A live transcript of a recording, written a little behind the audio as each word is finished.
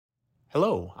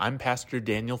Hello, I'm Pastor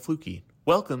Daniel Fluke.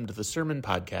 Welcome to the Sermon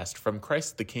Podcast from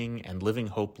Christ the King and Living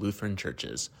Hope Lutheran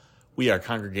Churches. We are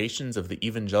congregations of the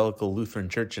Evangelical Lutheran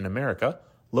Church in America,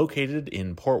 located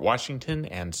in Port Washington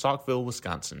and Saukville,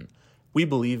 Wisconsin. We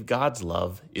believe God's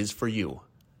love is for you.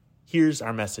 Here's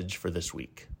our message for this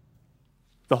week.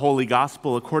 The Holy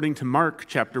Gospel according to Mark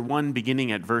chapter 1,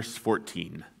 beginning at verse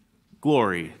 14.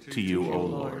 Glory to you, O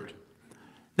Lord.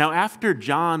 Now after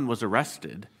John was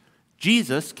arrested,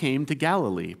 Jesus came to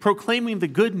Galilee, proclaiming the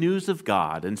good news of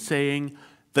God and saying,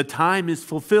 "The time is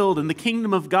fulfilled and the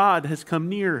kingdom of God has come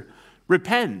near.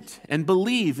 Repent and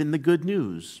believe in the good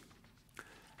news."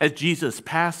 As Jesus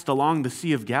passed along the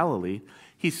Sea of Galilee,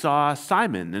 he saw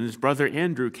Simon and his brother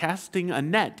Andrew casting a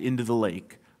net into the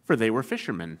lake, for they were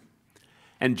fishermen.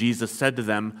 And Jesus said to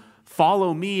them,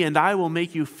 "Follow me, and I will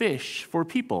make you fish for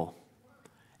people."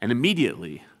 And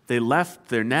immediately they left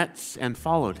their nets and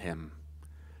followed him.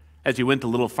 As he went a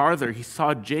little farther, he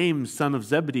saw James, son of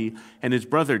Zebedee, and his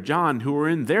brother John, who were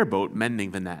in their boat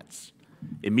mending the nets.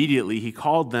 Immediately he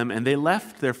called them, and they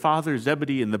left their father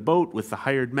Zebedee in the boat with the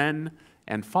hired men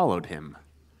and followed him.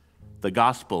 The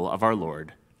Gospel of our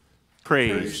Lord.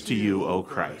 Praise to you, O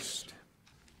Christ.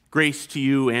 Grace to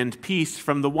you and peace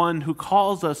from the one who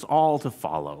calls us all to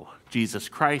follow, Jesus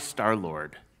Christ our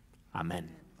Lord. Amen.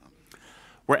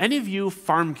 Were any of you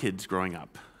farm kids growing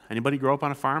up? Anybody grow up on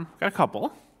a farm? Got a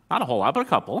couple. Not a whole lot, but a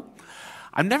couple.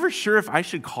 I'm never sure if I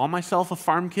should call myself a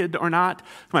farm kid or not.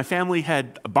 My family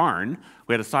had a barn.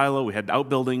 We had a silo, we had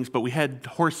outbuildings, but we had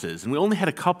horses, and we only had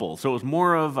a couple, so it was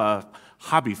more of a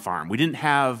hobby farm. We didn't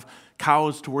have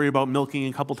cows to worry about milking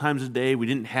a couple times a day. We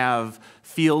didn't have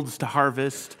fields to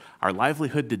harvest. Our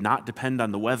livelihood did not depend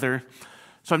on the weather.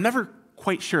 So I'm never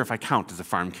quite sure if I count as a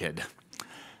farm kid.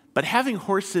 But having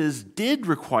horses did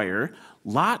require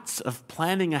lots of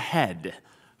planning ahead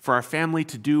for our family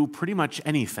to do pretty much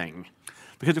anything.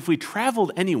 Because if we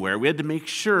traveled anywhere, we had to make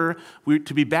sure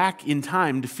to be back in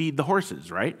time to feed the horses,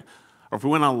 right? Or if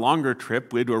we went on a longer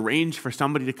trip, we had to arrange for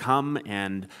somebody to come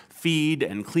and feed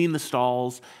and clean the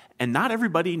stalls. And not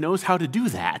everybody knows how to do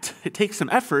that. It takes some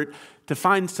effort to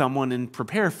find someone and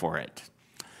prepare for it.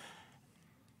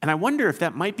 And I wonder if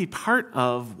that might be part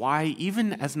of why,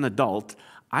 even as an adult,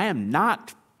 I am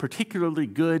not particularly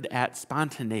good at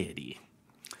spontaneity.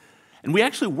 And we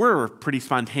actually were pretty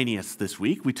spontaneous this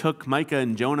week. We took Micah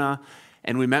and Jonah,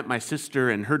 and we met my sister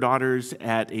and her daughters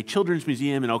at a children's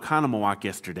museum in Oconomowoc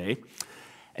yesterday.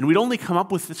 And we'd only come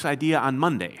up with this idea on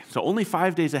Monday, so only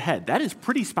 5 days ahead. That is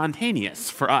pretty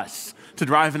spontaneous for us to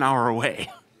drive an hour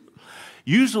away.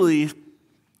 Usually,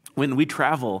 when we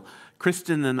travel,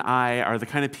 Kristen and I are the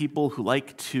kind of people who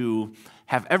like to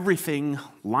have everything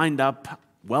lined up,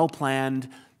 well-planned,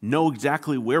 know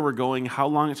exactly where we're going, how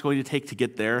long it's going to take to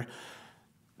get there.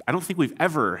 I don't think we've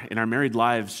ever, in our married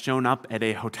lives, shown up at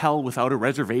a hotel without a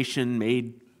reservation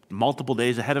made multiple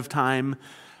days ahead of time.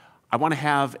 I want to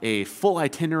have a full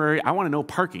itinerary. I want to know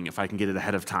parking if I can get it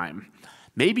ahead of time.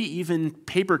 Maybe even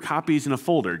paper copies in a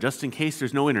folder, just in case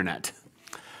there's no internet.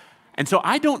 And so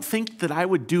I don't think that I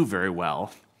would do very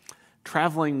well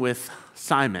traveling with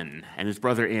Simon and his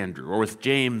brother Andrew, or with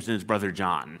James and his brother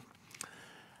John.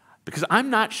 Because I'm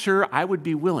not sure I would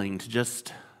be willing to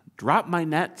just drop my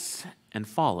nets and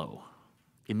follow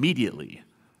immediately,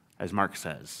 as Mark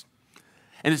says.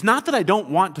 And it's not that I don't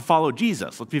want to follow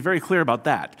Jesus. Let's be very clear about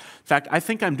that. In fact, I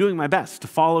think I'm doing my best to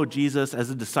follow Jesus as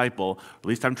a disciple. At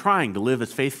least I'm trying to live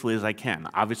as faithfully as I can.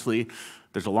 Obviously,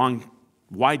 there's a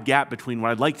wide gap between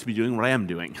what I'd like to be doing and what I am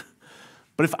doing.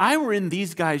 But if I were in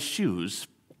these guys' shoes,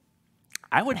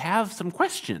 I would have some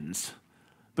questions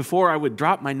before I would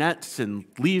drop my nets and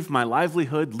leave my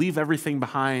livelihood, leave everything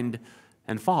behind,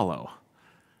 and follow.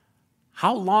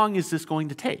 How long is this going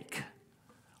to take?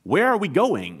 Where are we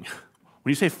going? When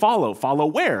you say follow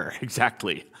where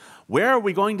exactly? Where are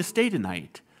we going to stay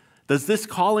tonight? Does this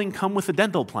calling come with a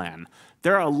dental plan?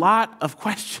 There are a lot of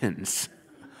questions.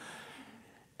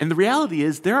 And the reality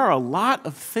is there are a lot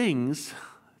of things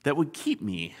that would keep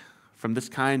me from this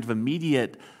kind of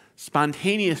immediate,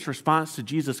 spontaneous response to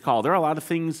Jesus' call. There are a lot of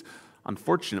things,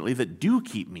 unfortunately, that do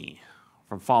keep me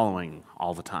from following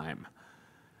all the time.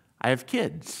 I have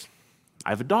kids. I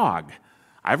have a dog.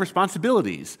 I have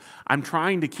responsibilities. I'm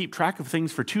trying to keep track of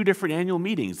things for 2 different annual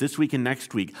meetings this week and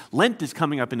next week. Lent is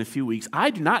coming up in a few weeks. I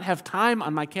do not have time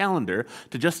on my calendar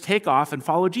to just take off and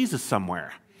follow Jesus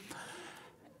somewhere.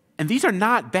 And these are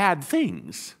not bad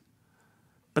things,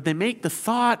 but they make the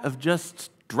thought of just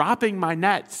dropping my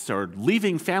nets or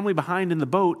leaving family behind in the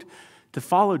boat to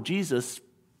follow Jesus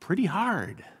pretty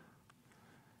hard.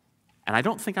 And I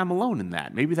don't think I'm alone in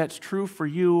that. Maybe that's true for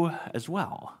you as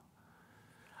well.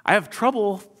 I have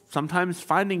trouble sometimes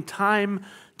finding time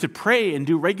to pray and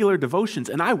do regular devotions.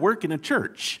 And I work in a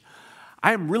church.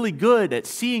 I am really good at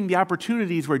seeing the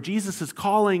opportunities where Jesus is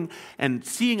calling and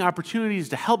seeing opportunities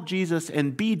to help Jesus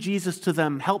and be Jesus to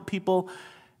them, help people,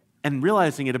 and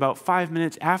realizing it about 5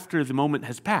 minutes after the moment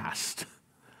has passed.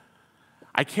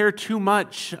 I care too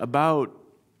much about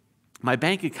my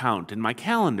bank account and my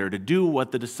calendar to do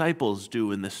what the disciples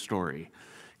do in this story.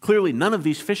 Clearly, none of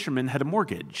these fishermen had a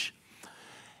mortgage.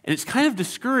 And it's kind of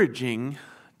discouraging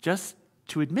just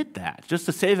to admit that, just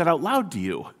to say that out loud to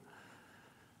you.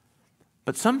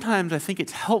 But sometimes I think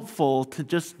it's helpful to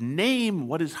just name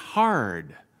what is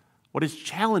hard, what is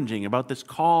challenging about this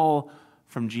call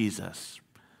from Jesus.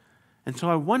 And so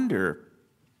I wonder,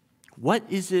 what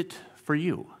is it for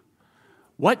you?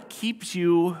 What keeps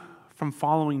you from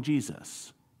following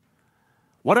Jesus?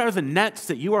 What are the nets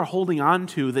that you are holding on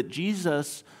to that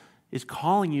Jesus is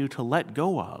calling you to let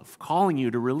go of, calling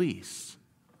you to release?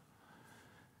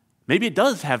 Maybe it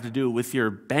does have to do with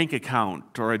your bank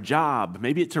account or a job.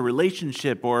 Maybe it's a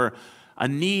relationship or a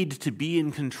need to be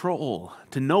in control,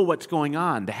 to know what's going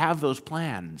on, to have those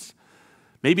plans.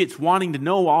 Maybe it's wanting to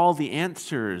know all the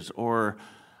answers or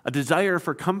a desire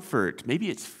for comfort. Maybe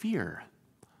it's fear.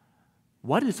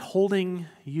 What is holding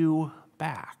you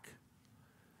back?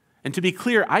 And to be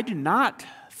clear, I do not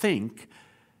think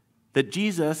that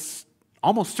Jesus,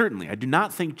 almost certainly, I do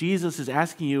not think Jesus is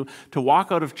asking you to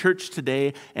walk out of church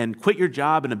today and quit your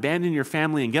job and abandon your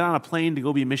family and get on a plane to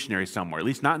go be a missionary somewhere, at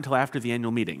least not until after the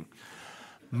annual meeting.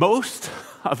 Most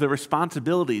of the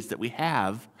responsibilities that we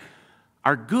have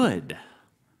are good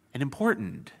and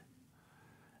important.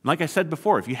 Like I said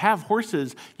before, if you have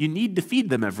horses, you need to feed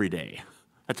them every day.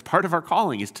 That's part of our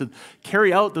calling, is to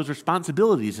carry out those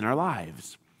responsibilities in our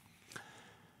lives.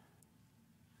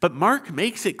 But Mark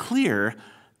makes it clear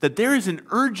that there is an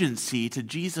urgency to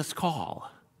Jesus'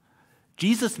 call.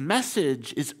 Jesus'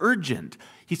 message is urgent.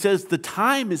 He says the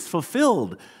time is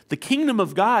fulfilled. The kingdom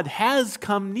of God has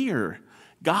come near.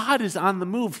 God is on the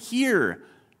move here,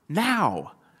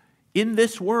 now, in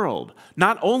this world.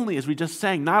 Not only, as we just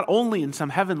sang, not only in some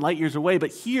heaven light years away,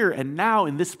 but here and now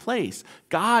in this place.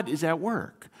 God is at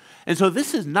work. And so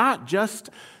this is not just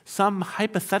some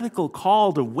hypothetical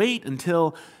call to wait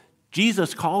until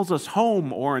Jesus calls us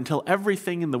home or until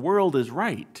everything in the world is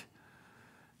right.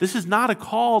 This is not a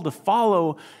call to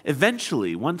follow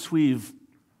eventually once we've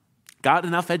got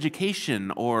enough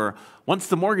education or once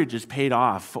the mortgage is paid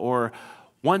off or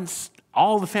once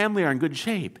all the family are in good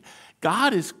shape.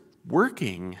 God is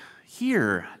working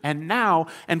here and now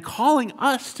and calling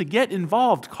us to get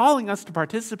involved, calling us to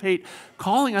participate,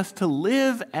 calling us to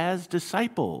live as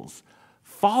disciples,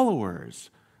 followers,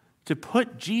 to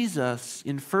put Jesus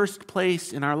in first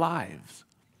place in our lives.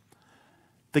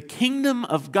 The kingdom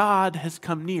of God has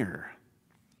come near.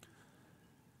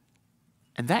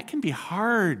 And that can be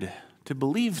hard to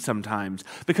believe sometimes,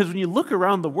 because when you look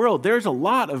around the world, there's a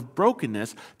lot of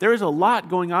brokenness. There is a lot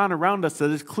going on around us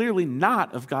that is clearly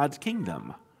not of God's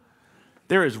kingdom.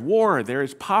 There is war, there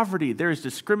is poverty, there is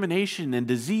discrimination and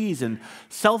disease and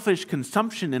selfish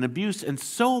consumption and abuse and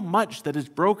so much that is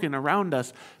broken around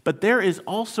us. But there is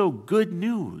also good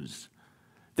news.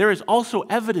 There is also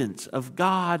evidence of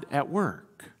God at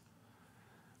work.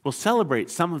 We'll celebrate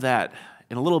some of that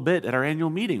in a little bit at our annual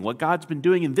meeting, what God's been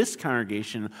doing in this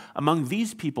congregation among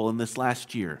these people in this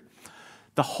last year.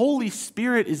 The Holy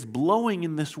Spirit is blowing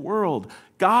in this world.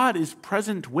 God is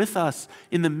present with us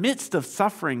in the midst of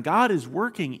suffering. God is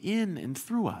working in and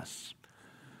through us.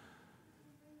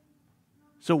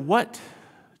 So what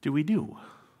do we do?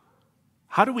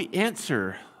 How do we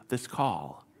answer this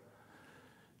call?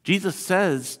 Jesus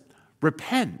says,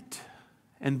 repent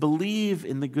and believe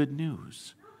in the good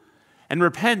news. And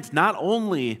repent not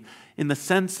only in the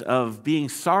sense of being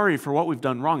sorry for what we've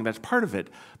done wrong, that's part of it,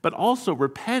 but also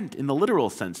repent in the literal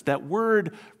sense. That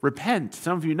word repent,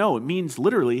 some of you know, it means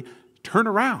literally turn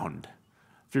around.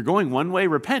 If you're going one way,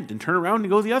 repent and turn around and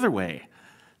go the other way.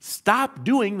 Stop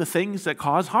doing the things that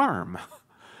cause harm.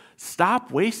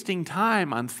 Stop wasting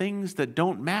time on things that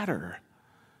don't matter.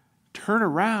 Turn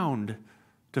around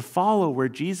to follow where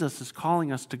Jesus is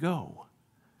calling us to go.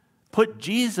 Put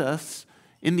Jesus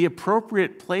in the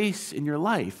appropriate place in your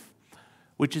life,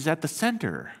 which is at the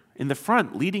center, in the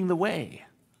front, leading the way.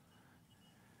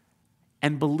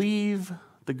 And believe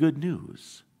the good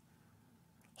news.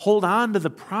 Hold on to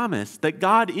the promise that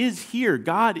God is here,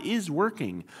 God is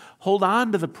working. Hold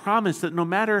on to the promise that no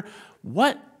matter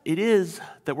what it is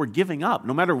that we're giving up,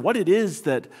 no matter what it is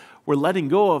that we're letting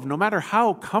go of, no matter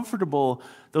how comfortable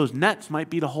those nets might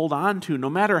be to hold on to,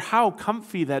 no matter how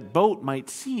comfy that boat might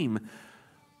seem,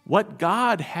 what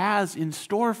God has in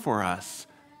store for us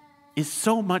is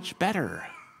so much better.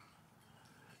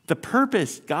 The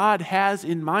purpose God has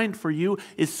in mind for you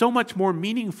is so much more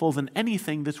meaningful than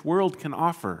anything this world can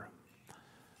offer.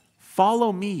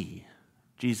 Follow me,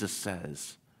 Jesus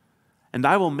says, and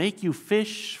I will make you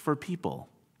fish for people.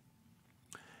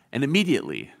 And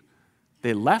immediately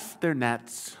they left their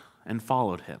nets and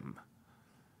followed him.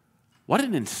 What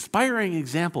an inspiring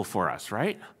example for us,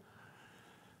 right?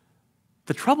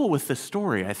 The trouble with this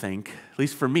story, I think, at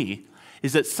least for me,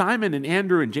 is that Simon and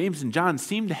Andrew and James and John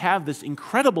seem to have this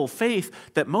incredible faith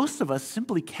that most of us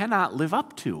simply cannot live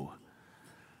up to.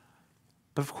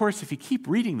 But of course, if you keep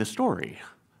reading the story,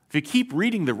 if you keep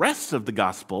reading the rest of the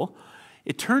gospel,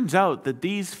 it turns out that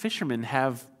these fishermen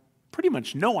have pretty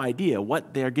much no idea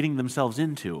what they are getting themselves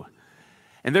into.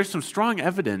 And there's some strong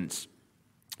evidence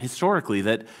historically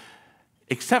that,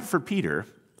 except for Peter,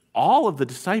 all of the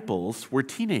disciples were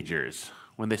teenagers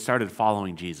when they started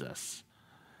following Jesus,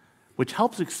 which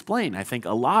helps explain, I think,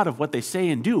 a lot of what they say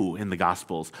and do in the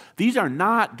Gospels. These are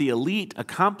not the elite,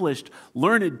 accomplished,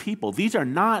 learned people. These are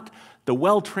not the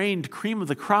well-trained cream of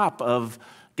the crop of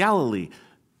Galilee.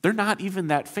 They're not even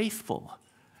that faithful.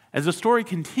 As the story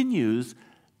continues,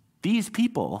 these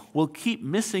people will keep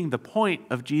missing the point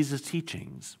of Jesus'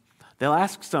 teachings. They'll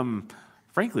ask some,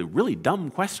 frankly, really dumb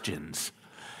questions.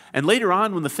 And later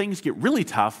on, when the things get really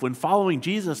tough, when following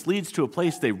Jesus leads to a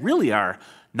place they really are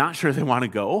not sure they want to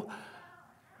go,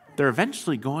 they're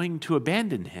eventually going to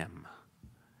abandon him.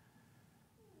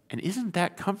 And isn't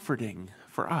that comforting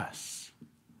for us?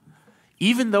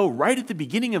 Even though right at the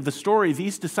beginning of the story,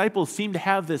 these disciples seem to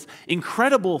have this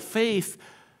incredible faith,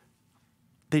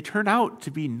 they turn out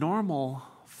to be normal,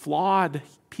 flawed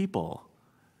people.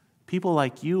 People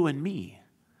like you and me.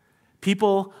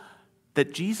 People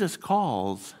that Jesus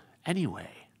calls anyway.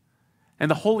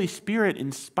 And the Holy Spirit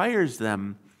inspires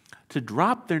them to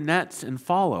drop their nets and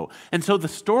follow. And so the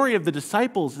story of the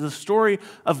disciples is a story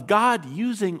of God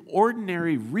using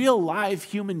ordinary, real, live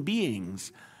human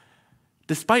beings,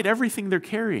 despite everything they're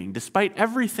carrying, despite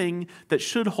everything that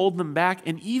should hold them back,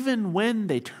 and even when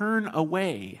they turn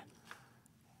away,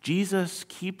 Jesus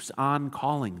keeps on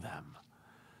calling them.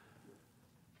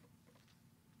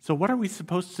 So what are we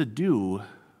supposed to do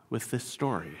with this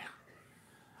story?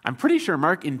 I'm pretty sure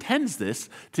Mark intends this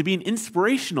to be an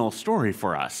inspirational story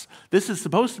for us. This is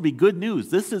supposed to be good news.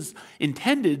 This is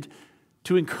intended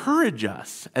to encourage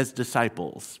us as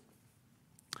disciples.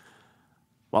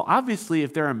 Well, obviously,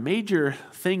 if there are major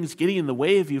things getting in the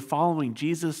way of you following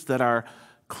Jesus that are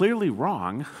clearly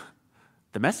wrong,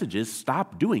 the message is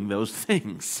stop doing those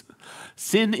things.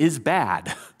 Sin is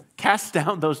bad. Cast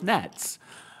down those nets.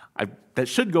 That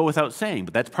should go without saying,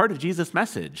 but that's part of Jesus'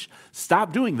 message.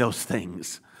 Stop doing those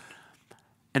things.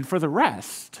 And for the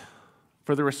rest,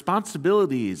 for the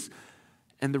responsibilities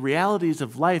and the realities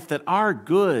of life that are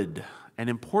good and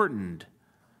important,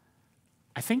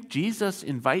 I think Jesus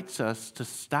invites us to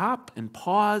stop and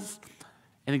pause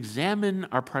and examine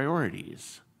our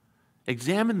priorities.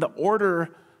 Examine the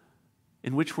order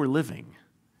in which we're living.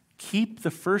 Keep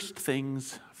the first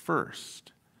things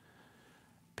first.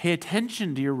 Pay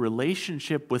attention to your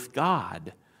relationship with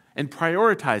God and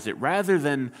prioritize it rather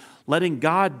than letting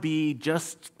God be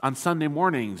just on Sunday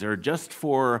mornings or just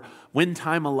for when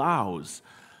time allows.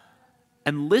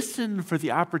 And listen for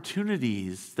the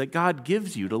opportunities that God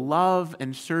gives you to love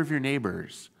and serve your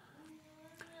neighbors.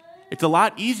 It's a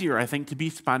lot easier, I think, to be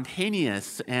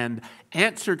spontaneous and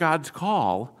answer God's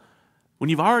call when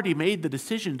you've already made the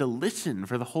decision to listen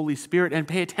for the Holy Spirit and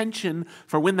pay attention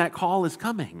for when that call is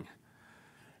coming.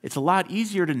 It's a lot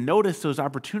easier to notice those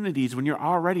opportunities when you're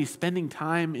already spending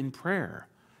time in prayer,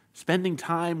 spending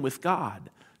time with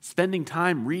God, spending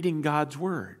time reading God's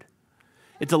Word.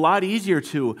 It's a lot easier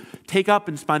to take up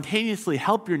and spontaneously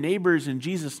help your neighbors in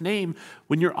Jesus' name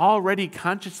when you're already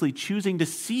consciously choosing to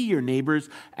see your neighbors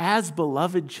as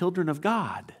beloved children of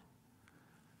God.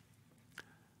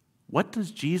 What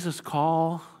does Jesus'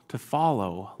 call to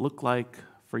follow look like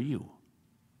for you?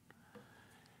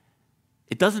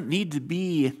 It doesn't need to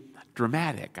be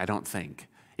dramatic, I don't think.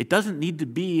 It doesn't need to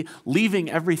be leaving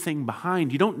everything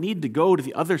behind. You don't need to go to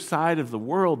the other side of the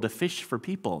world to fish for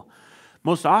people.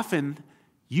 Most often,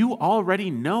 you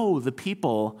already know the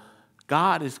people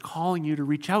God is calling you to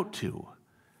reach out to.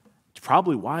 It's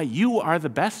probably why you are the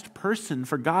best person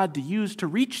for God to use to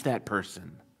reach that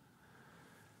person.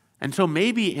 And so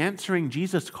maybe answering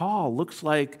Jesus' call looks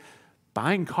like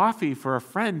buying coffee for a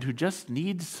friend who just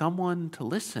needs someone to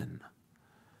listen.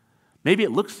 Maybe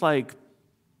it looks like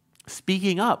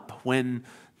speaking up when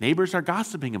neighbors are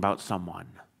gossiping about someone.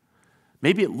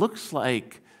 Maybe it looks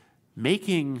like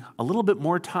making a little bit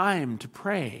more time to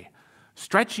pray,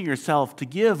 stretching yourself to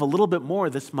give a little bit more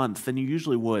this month than you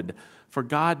usually would for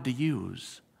God to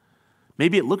use.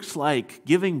 Maybe it looks like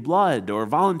giving blood or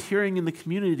volunteering in the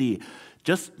community,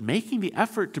 just making the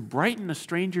effort to brighten a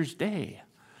stranger's day.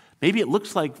 Maybe it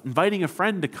looks like inviting a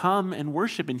friend to come and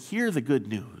worship and hear the good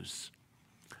news.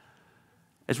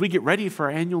 As we get ready for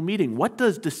our annual meeting, what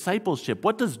does discipleship,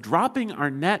 what does dropping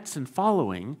our nets and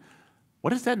following,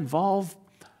 what does that involve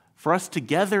for us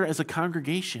together as a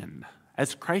congregation,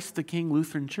 as Christ the King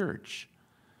Lutheran Church?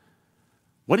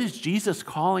 What is Jesus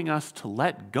calling us to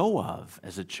let go of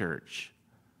as a church?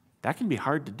 That can be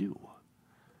hard to do.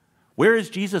 Where is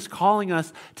Jesus calling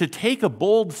us to take a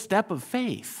bold step of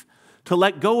faith, to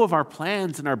let go of our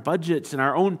plans and our budgets and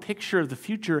our own picture of the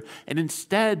future and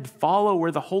instead follow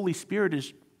where the Holy Spirit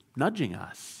is nudging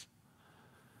us?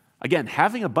 Again,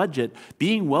 having a budget,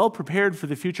 being well prepared for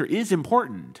the future is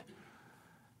important.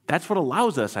 That's what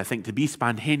allows us, I think, to be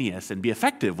spontaneous and be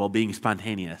effective while being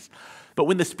spontaneous. But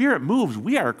when the Spirit moves,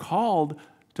 we are called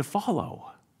to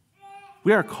follow.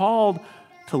 We are called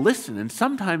to listen. And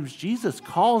sometimes Jesus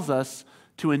calls us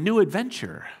to a new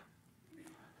adventure.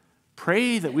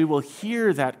 Pray that we will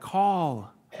hear that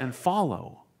call and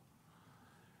follow.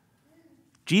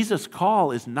 Jesus'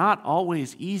 call is not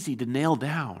always easy to nail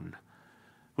down.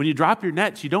 When you drop your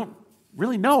nets, you don't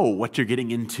really know what you're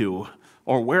getting into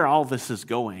or where all this is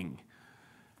going.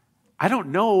 I don't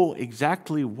know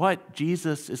exactly what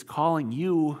Jesus is calling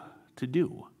you to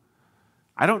do.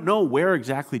 I don't know where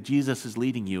exactly Jesus is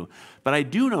leading you, but I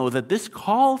do know that this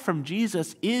call from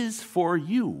Jesus is for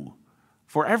you,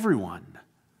 for everyone.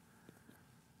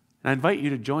 And I invite you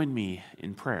to join me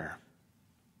in prayer.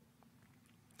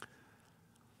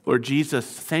 Lord Jesus,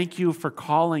 thank you for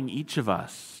calling each of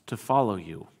us to follow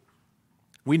you.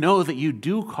 We know that you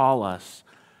do call us,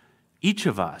 each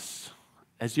of us,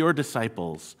 as your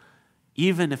disciples,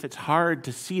 even if it's hard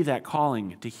to see that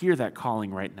calling, to hear that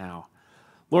calling right now.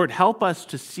 Lord, help us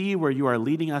to see where you are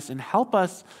leading us and help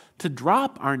us to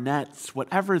drop our nets,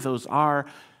 whatever those are,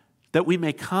 that we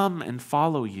may come and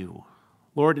follow you.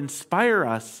 Lord, inspire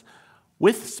us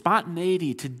with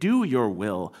spontaneity to do your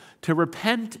will, to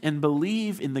repent and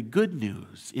believe in the good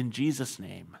news. In Jesus'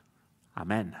 name,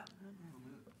 amen.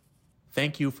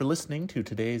 Thank you for listening to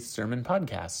today's sermon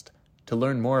podcast. To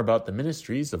learn more about the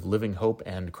ministries of Living Hope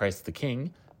and Christ the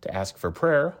King, to ask for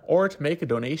prayer, or to make a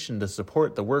donation to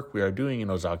support the work we are doing in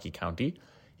Ozaukee County,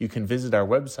 you can visit our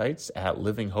websites at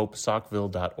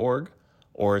livinghopesaukville.org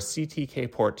or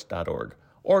ctkport.org,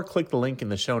 or click the link in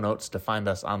the show notes to find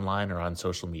us online or on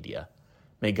social media.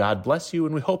 May God bless you,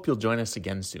 and we hope you'll join us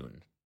again soon.